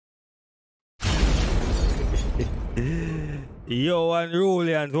Yo,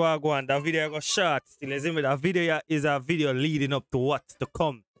 Unruly and Wagwan, that video got short. Still, as in the video is a video leading up to what's to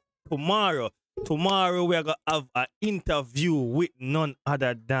come. Tomorrow we are going to have an interview with none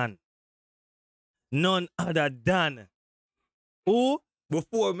other than who?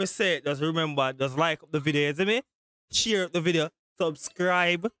 Before me say it, just remember, just like up the video, you see me? Share up the video,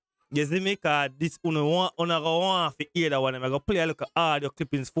 subscribe, you see me? Because this uno want to hear that one. I'm going to play a look at audio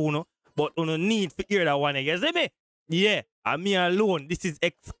clippings for you, but uno need to hear that one, you see me? Yeah, and me alone. This is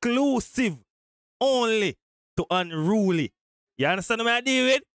exclusive only to Unruly. You understand what I deal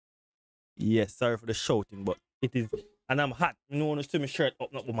with? Yes, sorry for the shouting, but it is, and I'm hot. You don't want to see my shirt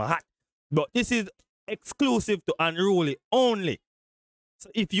up, not with my hat. But this is exclusive to Unruly only. So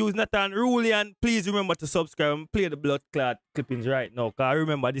if you're not Unruly, and please remember to subscribe and play the blood clot clippings right now. Because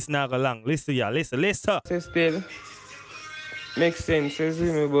remember, this not go long. Listen, yeah, listen. Still makes sense, you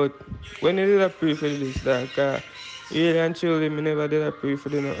see me, but when you did a pre for this, that really and truly, me never did a pre for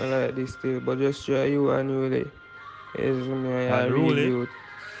the nothing like this still, but just try you and Unruly. You see me, I really you.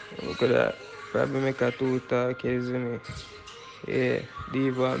 Could have probably make a 2 talk, you see me. Yeah,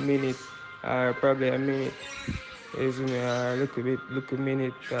 leave a minute, or probably a minute. You see me, or look a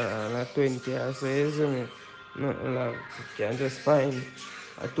minute, and a 20 or so, you see me. Nothing like, you can just find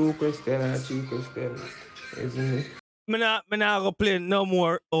a 2 question or 3 question, you see me. Me not go play no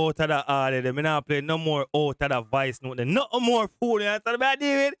more out of the audio. Me not play no more out of the voice note. No more food. You understand what I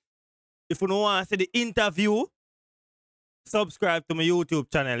deal with? If you don't want to see the interview, subscribe to my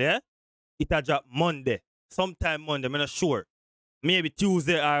YouTube channel, yeah? It'll drop Monday. Sometime Monday, I'm not sure. Maybe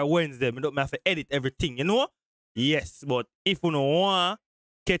Tuesday or Wednesday. I don't have to edit everything, you know? Yes, but if you don't want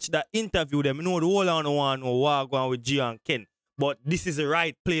to catch that interview, then I know the whole on one walk on with G and Ken. But this is the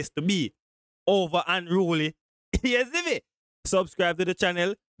right place to be. Over Unruly. You see me? Subscribe to the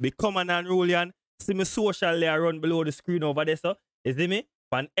channel, become an Unrulian. See me social there run below the screen over there, so you see me?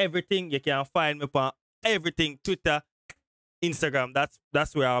 On everything, you can find me on everything, Twitter, Instagram.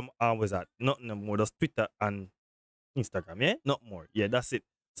 That's where I'm always at. Nothing more, just Twitter and Instagram, yeah? Not more. Yeah, that's it.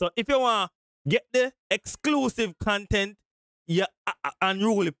 So if you want to get the exclusive content, yeah,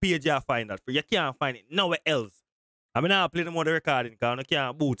 Unruly page you find that for. You can't find it nowhere else. I mean, not play the more recording because you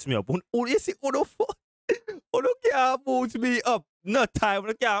can't boots me up. You see, who the fuck? You can't boot me up. No time.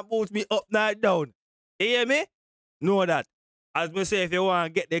 You can't boot me up, not down. You hear me? Know that. As me say, if you want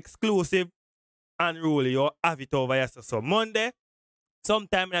to get the exclusive Unruly, you have it over here. So Monday,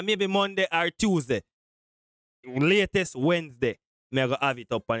 sometime maybe Monday or Tuesday, latest Wednesday, I go have it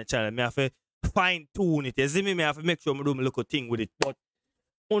up on the channel. I have to fine tune it. You see me? I have to make sure I do my little thing with it. But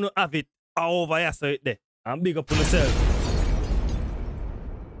I don't have it over here, so it there. I'm big up on myself.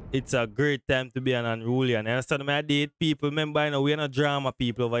 It's a great time to be an Unruly, and I understand my date people. Remember, you know, we're not drama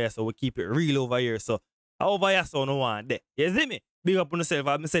people over here, so we keep it real over here. So over here, so no one there. You see me? Big up on yourself.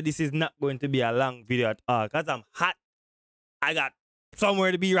 I said this is not going to be a long video at all, because I'm hot. I got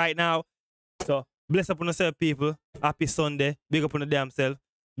somewhere to be right now. So bless up on yourself, people. Happy Sunday. Big up on the damn self.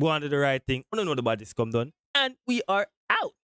 Go on to the right thing. I don't know the body's come done. And we are out.